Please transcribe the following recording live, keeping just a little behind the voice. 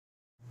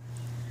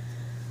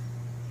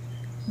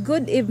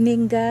Good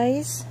evening,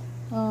 guys.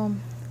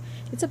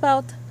 It's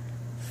about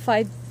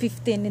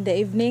 5:15 in the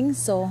evening,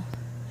 so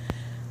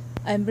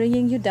I'm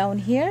bringing you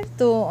down here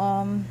to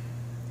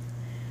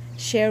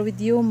share with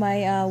you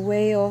my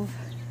way of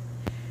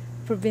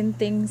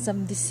preventing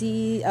some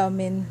diseases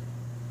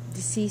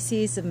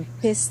and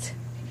pests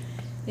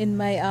in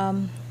my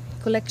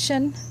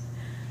collection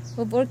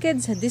of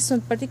orchids. This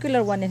one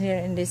particular one in here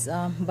in this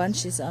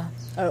bunch is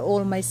are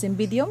all my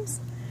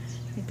Cymbidiums,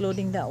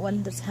 including that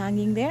one that's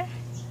hanging there.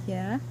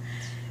 Yeah,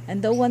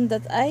 and the one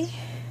that I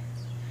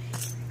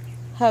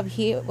have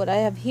here, what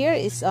I have here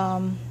is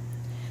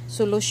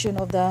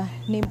solution of the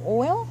neem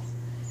oil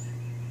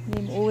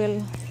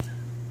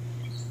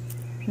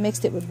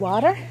mixed it with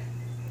water,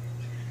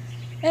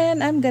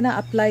 and I'm gonna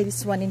apply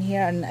this one in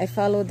here, and I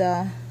follow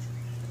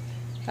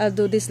I'll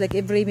do this like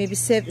every maybe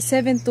 7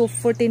 to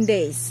 14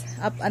 days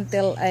up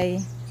until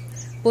I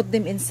put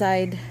them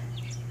inside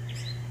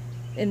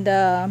in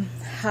the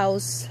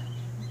house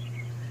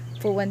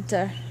for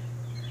winter.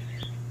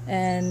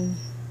 And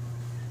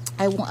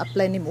I won't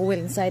apply neem oil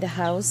inside the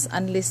house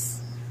unless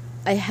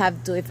I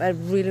have to, if I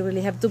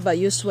really have to. But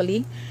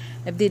usually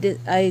I've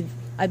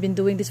been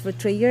doing this for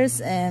 3 years,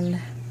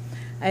 and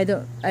I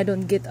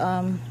don't get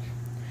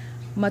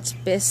much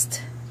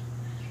pest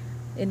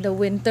in the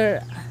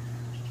winter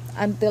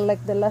until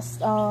like the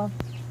last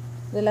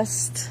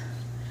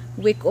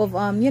week of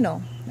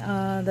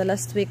the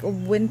last week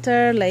of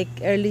winter, like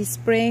early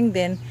spring.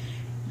 Then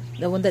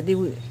the one that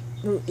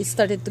it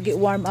started to get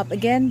warm up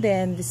again,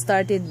 then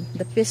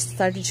the pest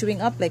started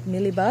showing up like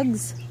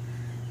mealybugs,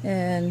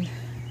 and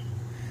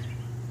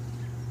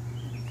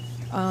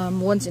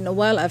once in a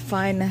while I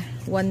find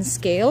one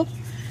scale,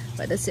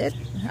 but that's it.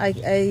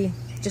 I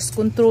just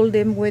control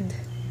them with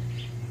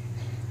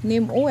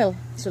neem oil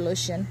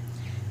solution.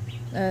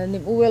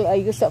 Neem oil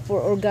I use that for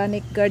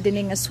organic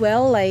gardening as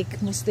well,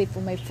 like mostly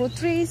for my fruit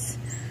trees.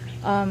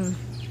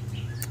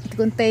 It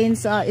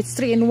contains it's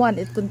 3-in-1.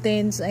 It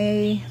contains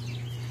a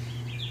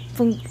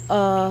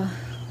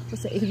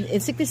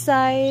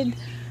insecticide,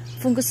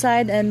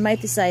 fungicide, and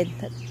miticide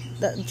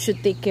that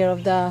should take care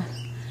of the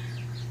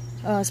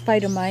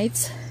spider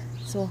mites.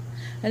 So,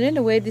 and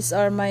anyway, these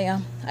are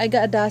my I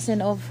got a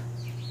dozen of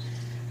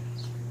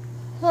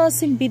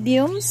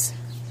Cymbidiums.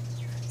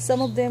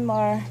 Some of them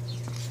are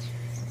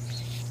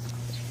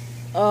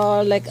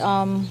like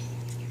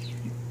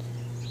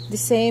the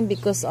same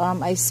because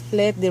I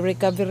split the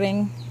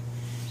recovering,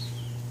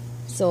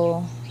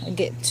 so I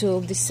get 2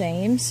 of the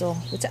same. So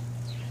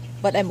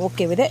but I'm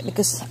okay with it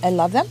because I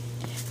love them.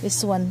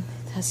 This one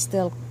has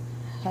still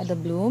had a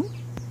bloom,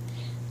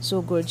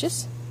 so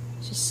gorgeous,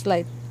 just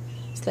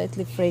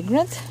slightly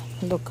fragrant.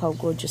 Look how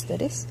gorgeous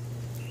that is,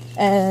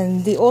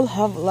 and they all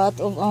have a lot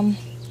of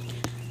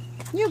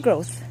new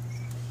growth.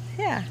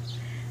 Yeah,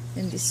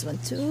 and this one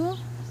too.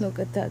 Look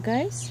at that,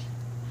 guys.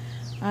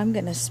 I'm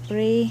gonna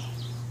spray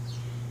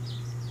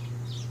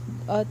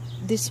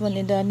this one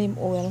in the neem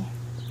oil.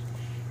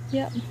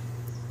 Yeah,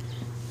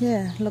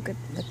 look at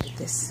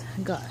this.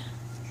 I got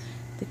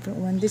different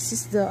one. This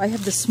is I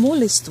have the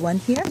smallest one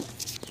here.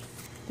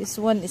 This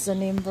one is a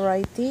neem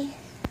variety.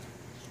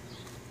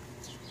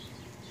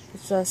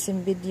 It's a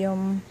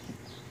Cymbidium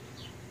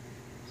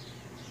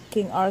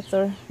King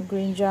Arthur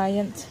Green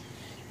Giant,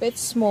 but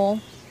it's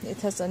small.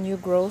 It has a new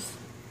growth,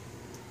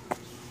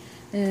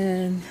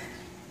 and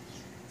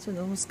it's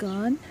almost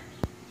gone.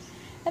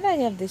 And I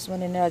have this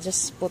one in there. I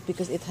just put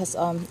because it has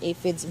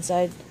aphids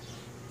inside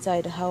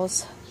the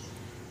house.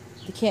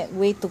 They can't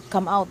wait to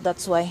come out,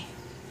 that's why.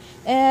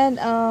 And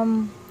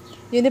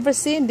you never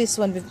seen this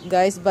one,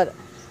 guys, but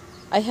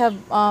I have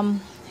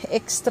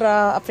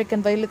extra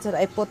African violets that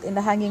I put in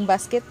the hanging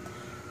basket,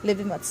 leave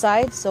them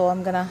outside, so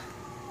I'm gonna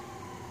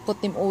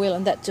put them oil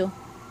on that too.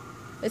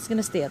 It's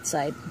gonna stay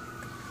outside.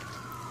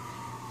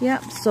 Yeah,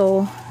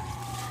 so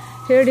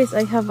here it is.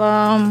 I have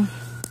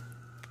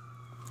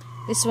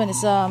this one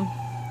is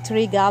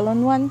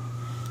 3-gallon one,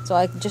 so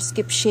I just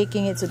keep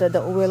shaking it so that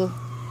the oil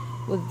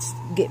would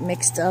get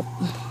mixed up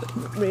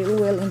really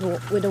well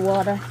with the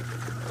water.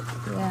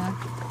 Yeah,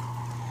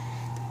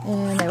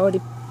 and I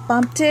already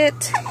pumped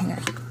it. Hang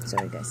on.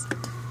 Sorry, guys.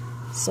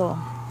 So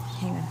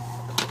hang on,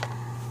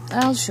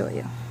 I'll show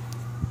you.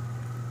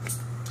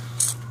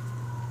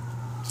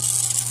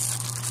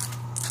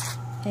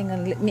 Hang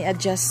on, let me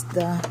adjust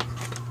the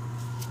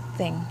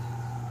thing.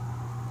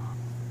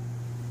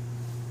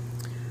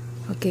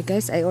 Okay,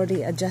 guys, I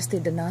already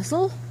adjusted the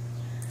nozzle,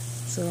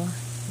 so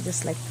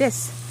just like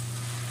this.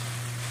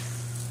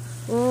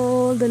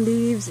 All the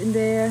leaves in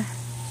there,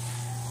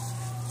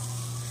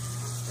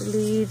 the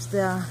leaves,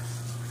 the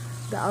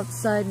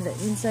outside and the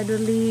inside of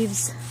the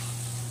leaves.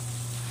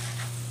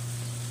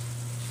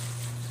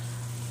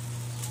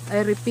 I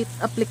repeat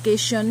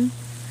application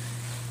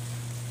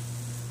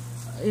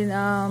in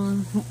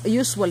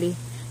usually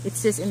it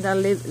says in the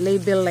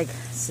label like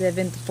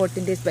 7 to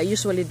 14 days, but I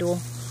usually do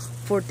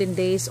 14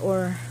 days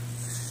or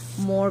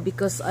more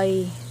because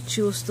I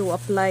choose to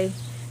apply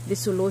the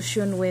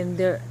solution when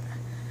there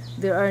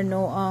are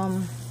no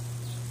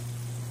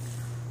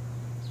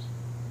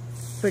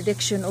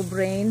prediction of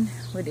rain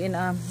within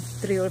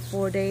 3 or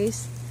 4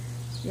 days.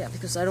 Yeah,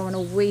 because I don't want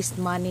to waste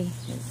money.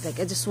 Like,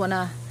 I just want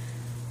to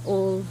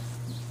all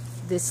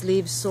these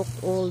leaves soak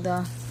all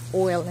the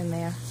oil in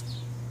there.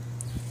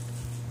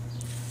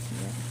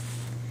 Yeah.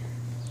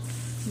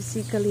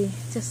 Basically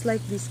just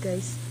like this,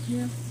 guys.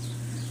 Yeah,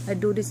 I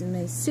do this in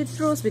my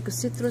citrus because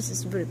citrus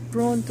is very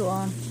prone to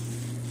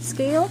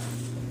scale,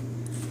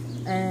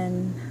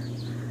 and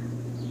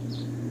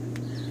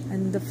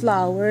the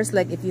flowers,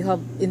 like if you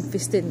have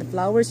infested in the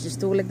flowers, just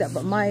do like that.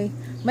 But my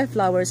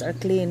flowers are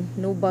clean,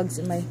 no bugs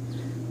in my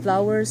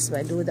flowers, so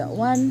I do that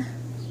one.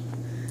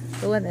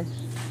 The one that,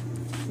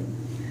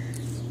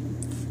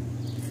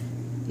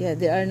 yeah,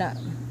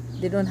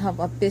 they don't have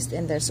a pest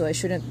in there, so I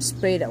shouldn't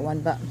spray that one,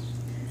 but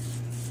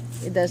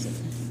it doesn't,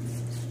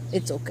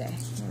 it's okay,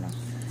 you know.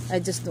 I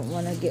just don't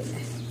want to get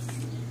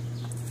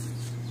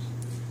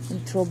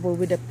in trouble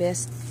with the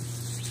pest.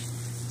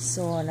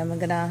 So I'm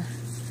gonna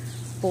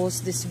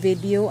pause this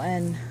video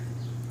and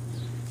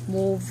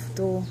move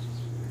to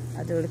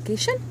other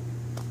location,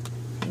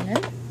 you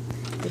know,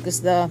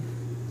 because the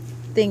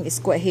thing is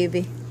quite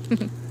heavy.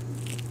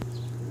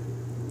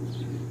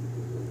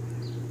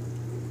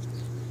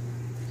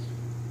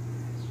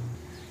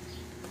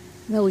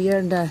 Now we are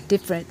in the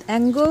different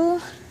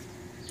angle,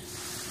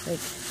 like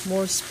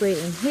more spray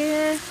in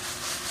here.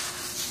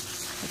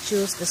 I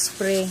choose the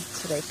spray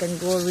so that I can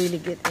go really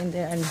get in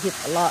there and hit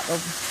a lot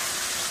of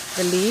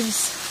the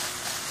leaves.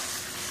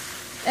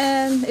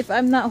 And if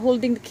I'm not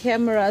holding the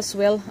camera as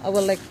well, I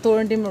will like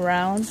turn them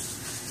around.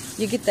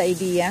 You get the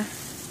idea.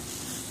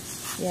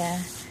 Yeah.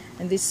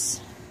 And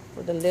this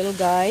for the little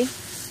guy,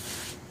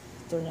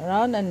 turn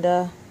around. And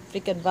the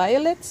African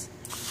violets,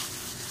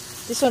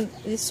 this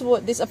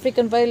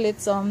African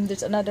violets,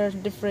 there's another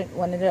different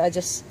one there.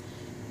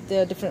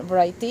 The different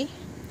variety.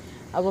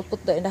 I will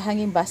put that in the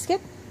hanging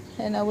basket,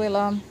 and I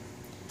will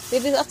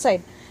leave this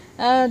outside.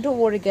 Don't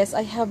worry, guys,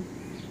 I have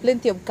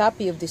plenty of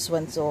copy of this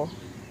one, so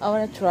I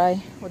want to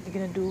try what they're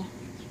gonna do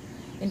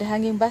in the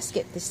hanging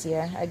basket this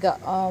year. I got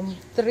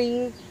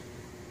 3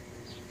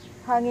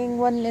 hanging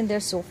one in there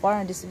so far,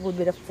 and this would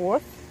be the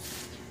 4th.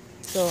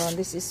 So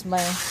this is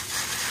my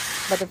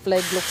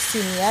butterfly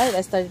gloxinia.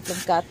 I started from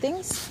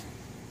cuttings.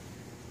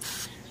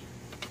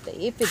 The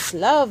aphids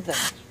love them.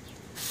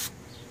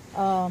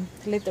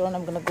 Later on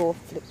I'm gonna go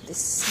flip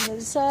this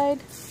other side.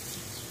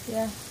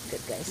 Yeah,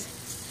 good, guys.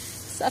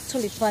 It's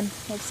actually fun.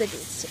 Looks like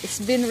it's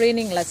been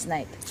raining last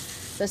night.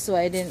 That's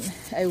why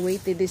I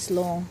waited this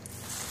long.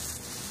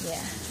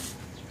 Yeah.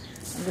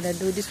 I'm gonna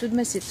do this with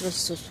my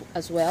citrus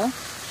as well.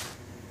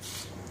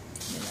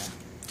 You know.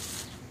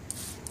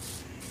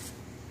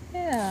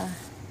 Yeah.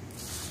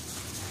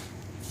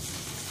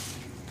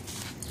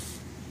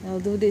 I'll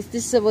do this.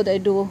 This is what I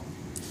do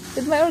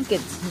with my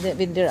orchids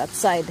when they're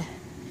outside.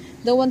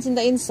 The ones in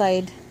the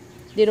inside,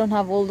 they don't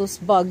have all those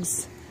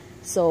bugs.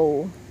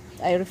 So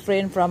I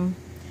refrain from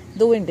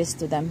doing this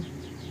to them.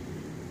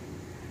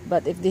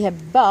 But if they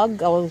have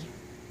bug, I will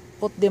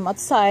put them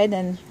outside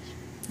and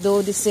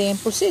do the same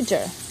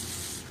procedure.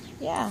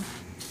 Yeah.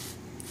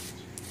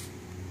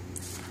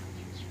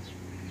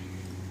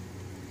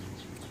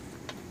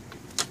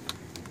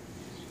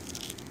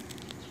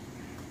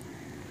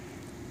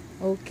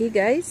 Okay,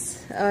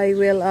 guys, I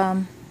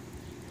will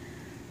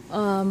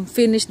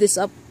finish this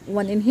up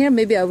one in here.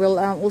 Maybe I will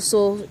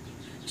also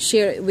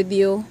share it with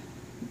you.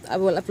 I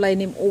will apply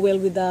neem oil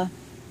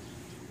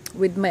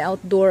with my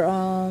outdoor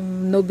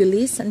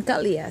nobilis and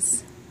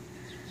callias.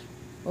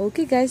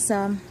 Okay, guys,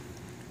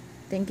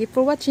 thank you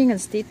for watching and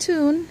stay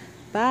tuned.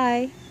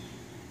 Bye.